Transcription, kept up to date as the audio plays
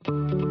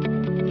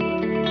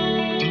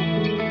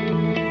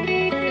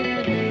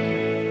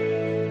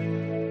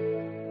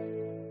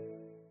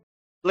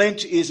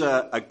Lent is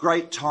a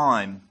great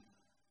time.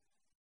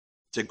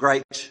 It's a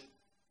great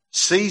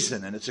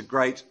season, and it's a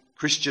great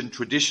Christian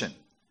tradition.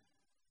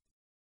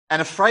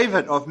 And a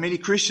favourite of many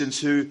Christians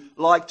who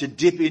like to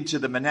dip into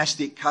the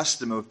monastic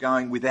custom of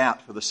going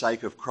without for the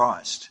sake of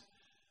Christ.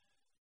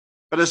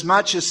 But as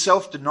much as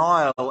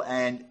self-denial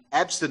and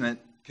abstinent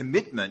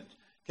commitment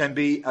can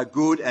be a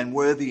good and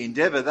worthy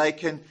endeavour, they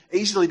can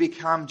easily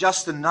become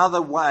just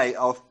another way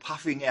of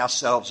puffing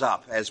ourselves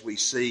up, as we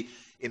see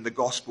in the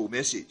gospel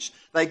message.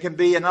 They can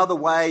be another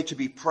way to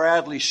be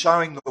proudly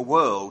showing the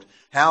world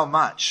how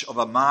much of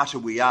a martyr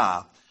we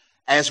are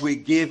as we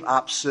give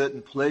up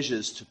certain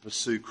pleasures to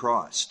pursue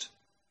Christ.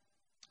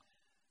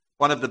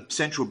 One of the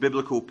central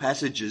biblical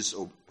passages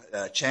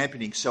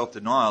championing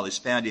self-denial is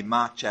found in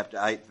Mark chapter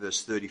 8,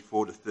 verse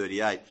 34 to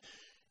 38.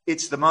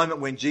 It's the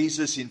moment when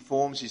Jesus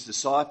informs his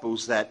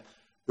disciples that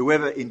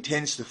whoever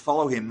intends to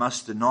follow him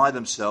must deny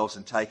themselves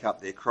and take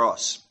up their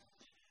cross.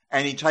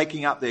 And in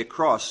taking up their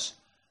cross,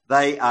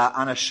 they are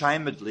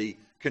unashamedly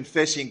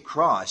confessing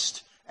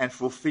Christ and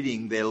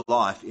fulfilling their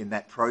life in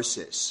that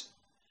process.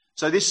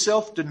 So this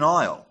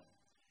self-denial,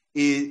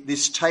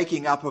 this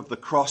taking up of the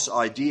cross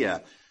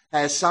idea,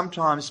 has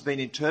sometimes been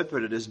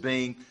interpreted as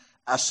being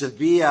a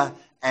severe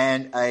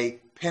and a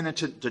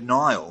penitent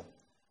denial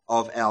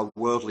of our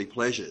worldly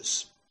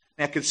pleasures.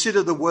 Now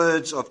consider the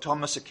words of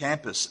Thomas à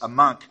Kempis, a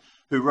monk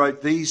who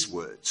wrote these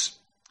words.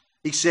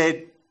 He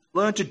said,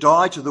 "Learn to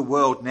die to the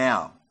world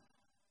now,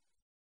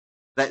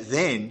 that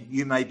then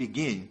you may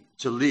begin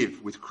to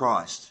live with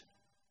Christ.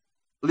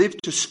 Live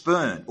to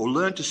spurn, or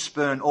learn to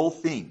spurn all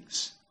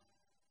things,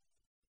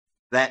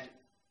 that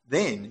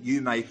then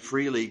you may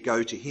freely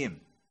go to him.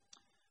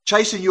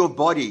 Chasten your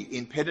body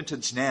in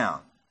penitence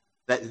now,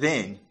 that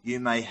then you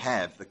may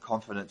have the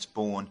confidence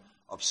born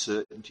of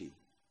certainty."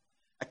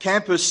 À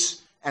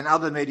Kempis and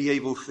other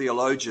medieval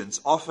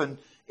theologians often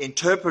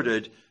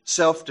interpreted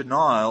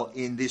self-denial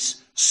in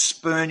this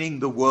spurning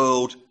the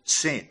world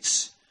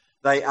sense.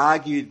 They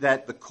argued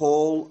that the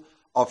call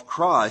of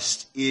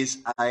Christ is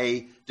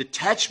a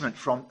detachment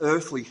from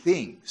earthly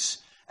things,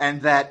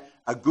 and that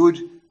a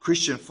good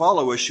Christian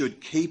follower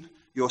should keep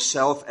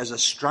yourself as a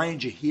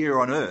stranger here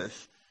on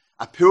earth,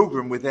 a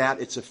pilgrim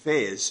without its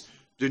affairs,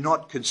 do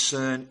not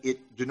concern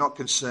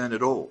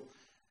at all.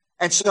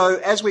 And so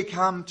as we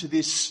come to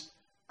this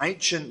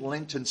ancient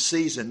Lenten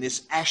season,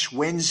 this Ash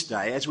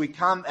Wednesday, as we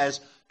come as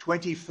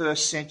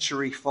 21st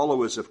century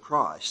followers of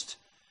Christ,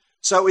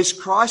 so is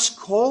Christ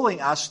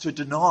calling us to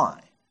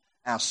deny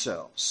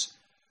ourselves?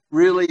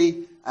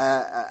 Really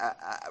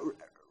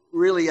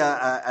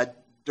a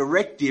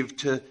directive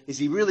to, is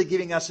he really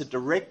giving us a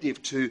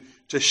directive to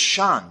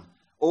shun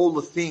all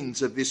the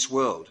things of this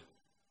world?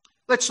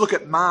 Let's look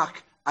at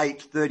Mark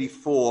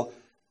 8:34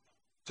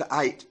 to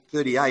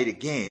 8:38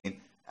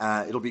 again.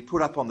 It'll be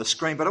put up on the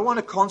screen, but I want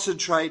to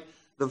concentrate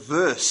the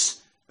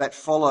verse that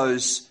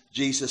follows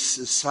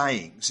Jesus'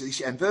 sayings.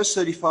 And verse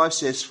 35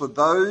 says, "For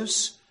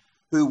those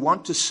who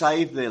want to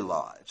save their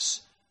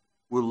lives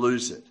will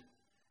lose it,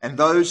 and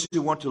those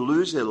who want to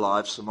lose their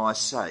lives for my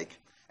sake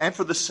and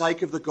for the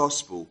sake of the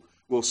gospel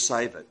will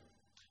save it."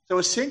 So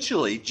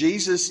essentially,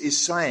 Jesus is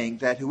saying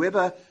that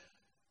whoever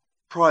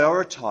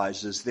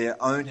prioritizes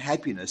their own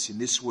happiness in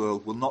this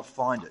world will not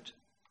find it,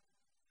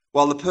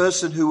 while the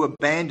person who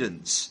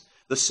abandons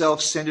the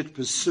self-centered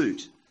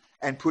pursuit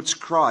and puts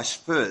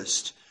Christ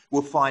first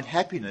will find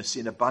happiness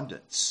in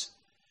abundance.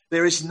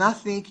 There is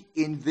nothing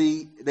in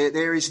this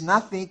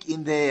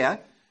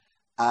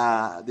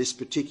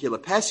particular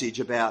passage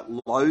about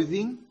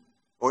loathing,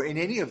 or in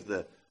any of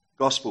the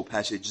gospel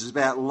passages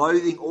about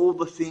loathing all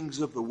the things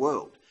of the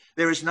world.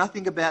 There is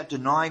nothing about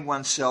denying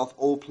oneself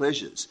all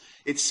pleasures.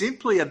 It's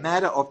simply a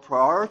matter of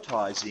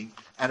prioritizing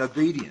and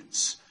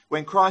obedience.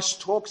 When Christ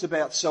talks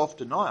about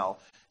self-denial,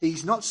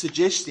 he's not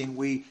suggesting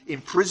we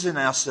imprison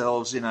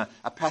ourselves in a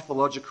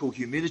pathological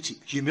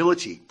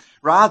humility.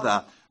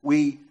 Rather,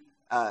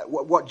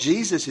 what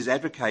Jesus is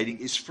advocating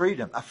is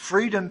freedom, a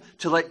freedom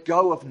to let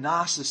go of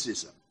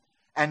narcissism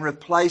and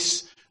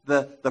replace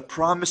the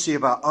primacy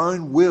of our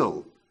own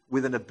will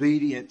with an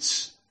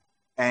obedience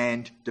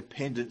and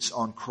dependence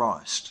on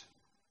Christ.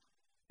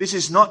 This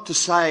is not to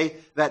say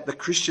that the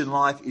Christian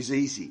life is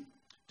easy.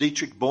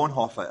 Dietrich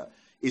Bonhoeffer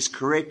is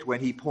correct when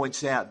he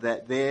points out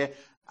that there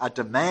are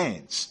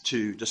demands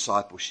to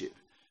discipleship,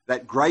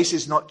 that grace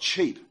is not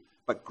cheap,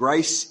 but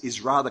grace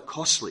is rather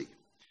costly.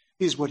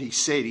 Here's what he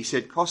said. He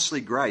said,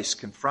 "Costly grace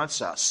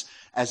confronts us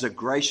as a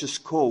gracious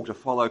call to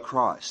follow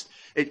Christ.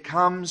 It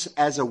comes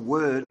as a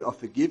word of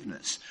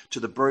forgiveness to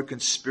the broken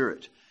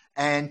spirit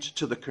and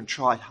to the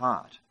contrite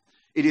heart.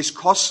 It is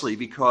costly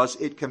because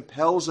it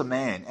compels a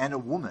man and a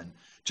woman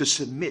to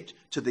submit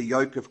to the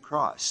yoke of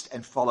Christ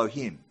and follow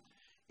him.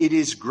 It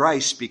is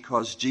grace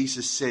because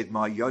Jesus said,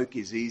 'My yoke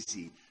is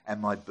easy and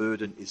my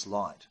burden is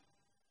light.'"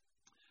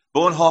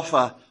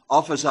 Bonhoeffer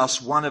offers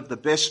us one of the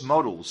best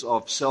models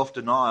of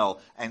self-denial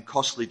and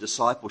costly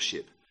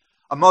discipleship,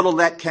 a model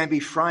that can be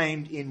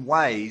framed in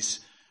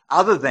ways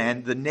other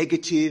than the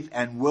negative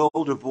and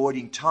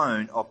world-avoiding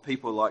tone of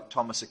people like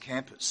Thomas à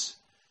Kempis.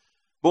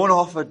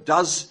 Bonhoeffer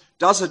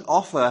doesn't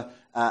offer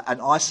an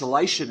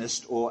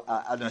isolationist or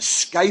an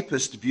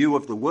escapist view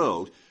of the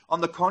world.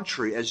 On the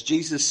contrary, as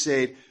Jesus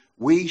said,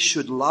 we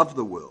should love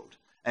the world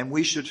and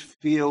we should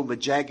feel the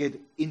jagged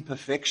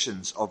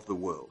imperfections of the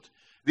world.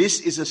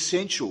 This is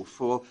essential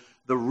for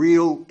the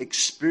real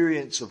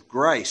experience of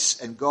grace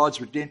and God's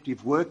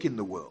redemptive work in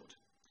the world.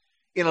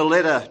 In a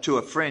letter to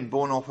a friend,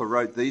 Bonhoeffer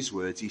wrote these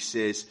words. He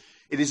says,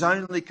 "It is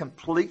only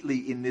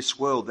completely in this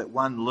world that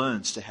one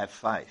learns to have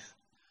faith.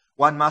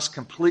 One must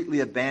completely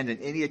abandon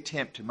any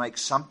attempt to make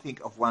something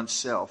of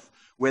oneself,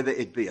 whether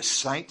it be a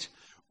saint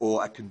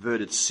or a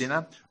converted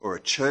sinner or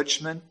a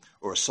churchman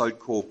or a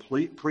so-called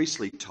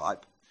priestly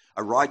type,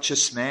 a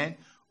righteous man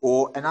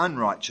or an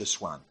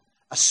unrighteous one,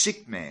 a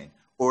sick man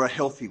or a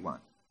healthy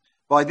one.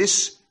 By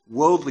this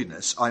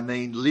worldliness, I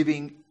mean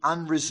living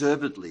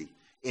unreservedly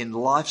in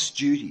life's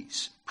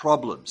duties,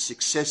 problems,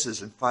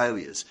 successes and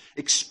failures,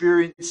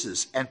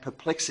 experiences and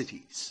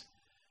perplexities.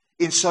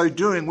 In so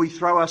doing, we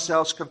throw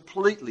ourselves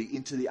completely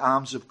into the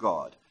arms of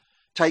God,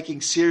 taking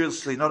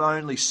seriously not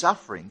only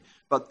suffering,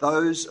 but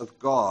those of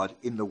God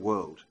in the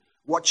world,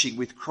 watching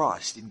with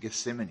Christ in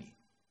Gethsemane.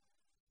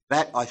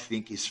 That, I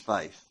think, is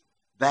faith.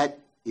 That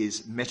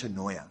is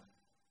metanoia.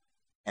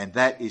 And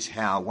that is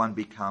how one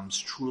becomes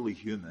truly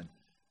human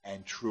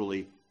and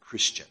truly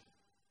Christian."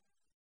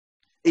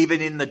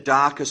 Even in the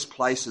darkest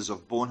places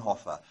of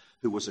Bonhoeffer,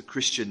 who was a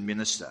Christian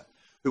minister,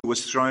 who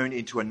was thrown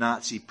into a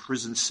Nazi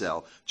prison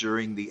cell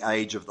during the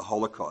age of the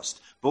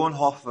Holocaust,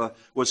 Bonhoeffer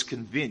was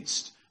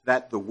convinced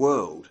that the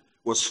world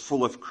was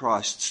full of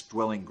Christ's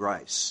dwelling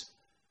grace.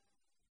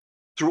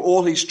 Through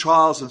all his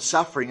trials and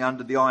suffering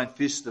under the iron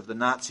fist of the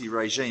Nazi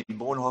regime,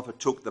 Bonhoeffer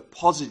took the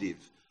positive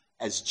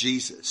as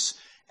Jesus,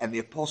 and the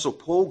Apostle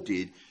Paul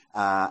did.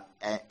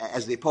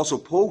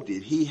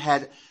 He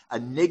had a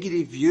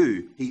negative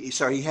view.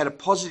 He had a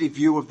positive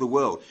view of the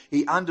world.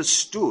 He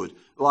understood,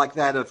 like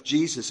that of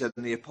Jesus and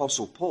the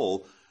Apostle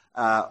Paul,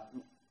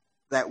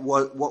 that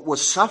what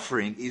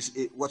suffering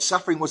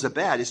was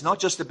about is not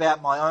just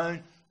about my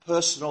own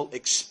personal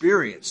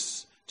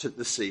experience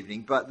this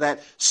evening, but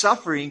that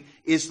suffering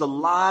is the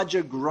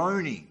larger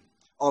groaning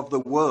of the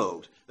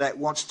world that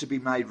wants to be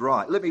made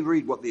right. Let me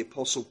read what the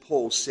Apostle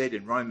Paul said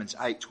in Romans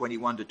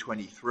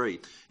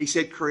 8:21-23. He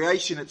said,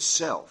 "Creation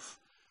itself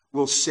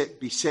will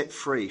be set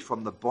free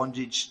from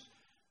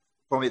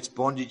its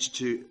bondage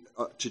to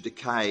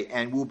decay,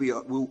 and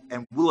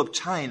will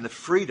obtain the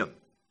freedom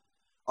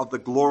of the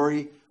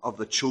glory of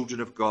the children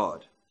of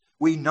God.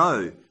 We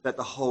know that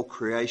the whole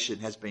creation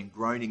has been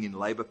groaning in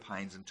labour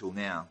pains until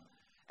now,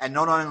 and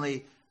not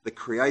only the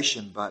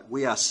creation, but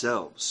we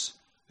ourselves,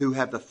 who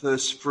have the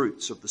first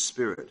fruits of the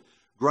Spirit,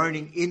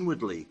 groaning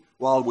inwardly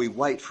while we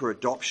wait for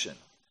adoption,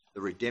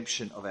 the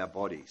redemption of our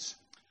bodies."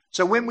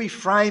 So when we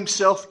frame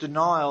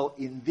self-denial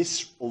in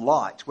this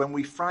light, when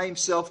we frame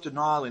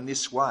self-denial in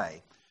this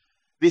way,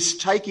 this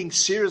taking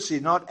seriously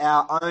not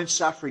our own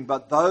suffering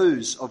but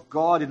those of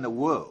God in the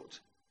world,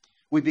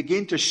 we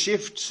begin to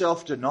shift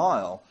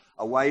self-denial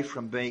away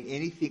from being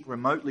anything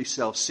remotely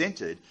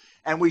self-centered,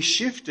 and we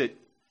shift it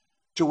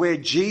to where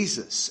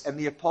Jesus and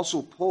the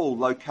Apostle Paul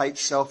locate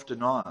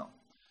self-denial.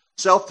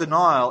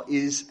 Self-denial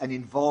is an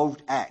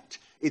involved act.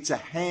 It's a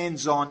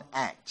hands-on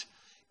act.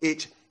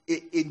 It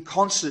in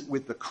concert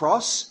with the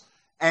cross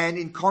and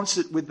in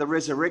concert with the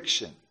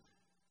resurrection,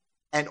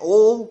 and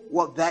all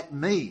what that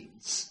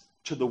means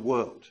to the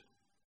world.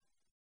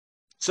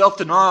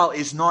 Self-denial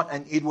is not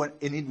an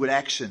inward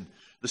action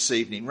this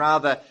evening.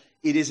 Rather,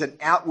 it is an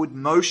outward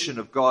motion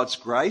of God's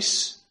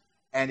grace,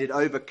 and it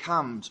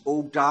overcomes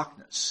all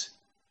darkness.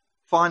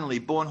 Finally,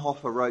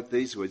 Bonhoeffer wrote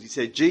these words. He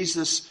said,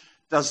 "Jesus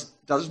does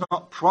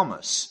not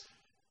promise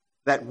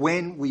that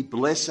when we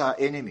bless our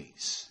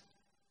enemies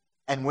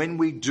and when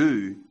we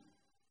do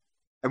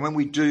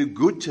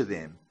good to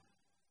them,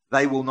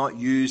 they will not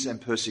use and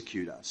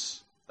persecute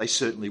us. They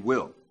certainly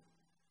will.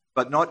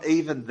 But not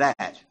even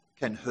that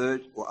can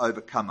hurt or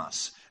overcome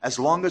us, as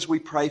long as we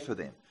pray for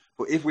them.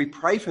 For if we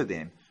pray for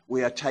them,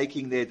 we are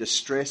taking their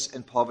distress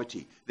and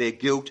poverty, their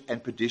guilt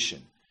and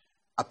perdition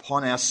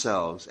upon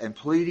ourselves and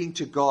pleading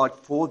to God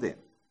for them.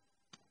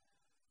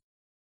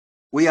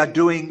 We are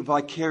doing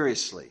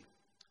vicariously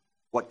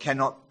what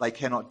they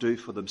cannot do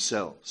for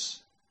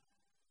themselves.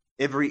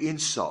 Every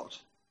insult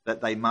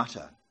that they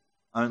mutter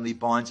only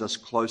binds us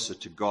closer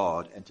to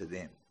God and to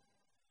them.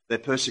 Their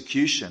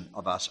persecution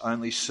of us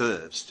only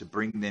serves to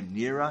bring them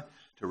nearer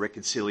to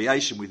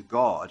reconciliation with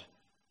God,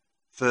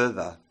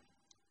 further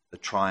the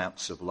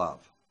triumphs of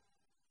love.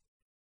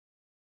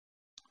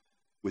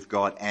 With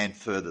God and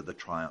further the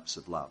triumphs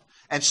of love."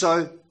 And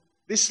so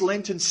this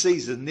Lenten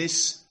season,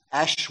 this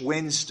Ash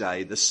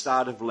Wednesday, the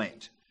start of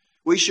Lent,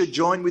 we should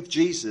join with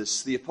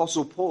Jesus, the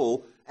Apostle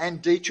Paul,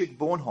 and Dietrich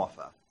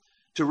Bonhoeffer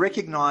to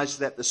recognise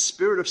that the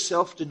spirit of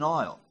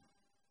self-denial,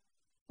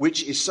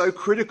 which is so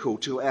critical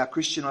to our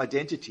Christian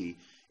identity,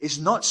 is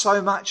not so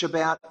much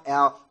about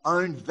our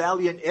own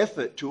valiant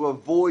effort to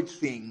avoid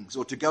things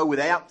or to go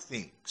without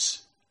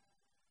things.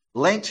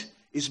 Lent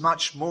is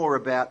much more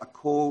about a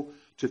call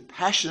to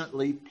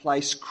passionately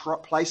place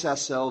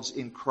ourselves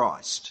in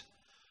Christ,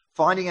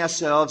 finding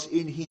ourselves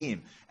in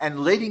him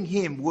and letting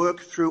him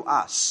work through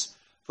us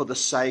for the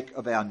sake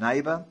of our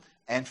neighbour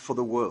and for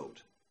the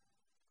world.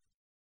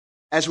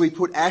 As we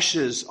put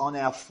ashes on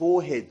our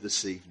forehead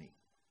this evening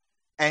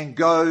and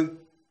go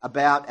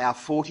about our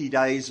 40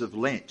 days of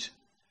Lent,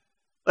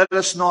 let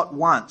us not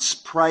once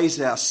praise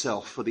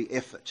ourselves for the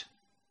effort,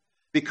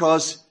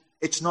 because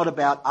it's not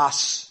about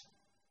us.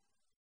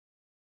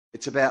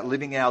 It's about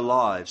living our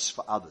lives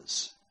for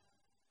others,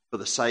 for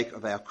the sake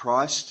of our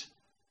Christ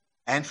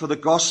and for the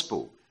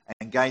gospel,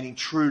 and gaining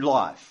true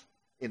life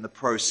in the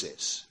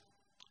process.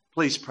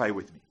 Please pray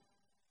with me.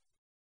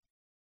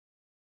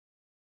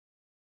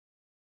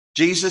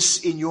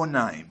 Jesus, in your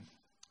name,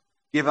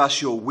 give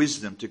us your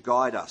wisdom to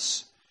guide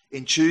us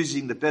in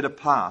choosing the better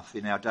path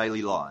in our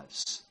daily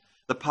lives,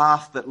 the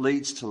path that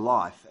leads to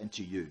life and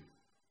to you.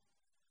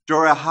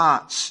 Draw our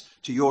hearts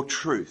to your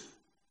truth,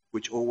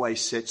 which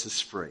always sets us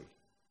free.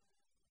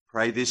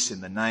 Pray this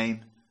in the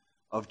name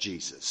of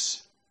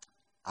Jesus.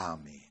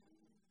 Amen.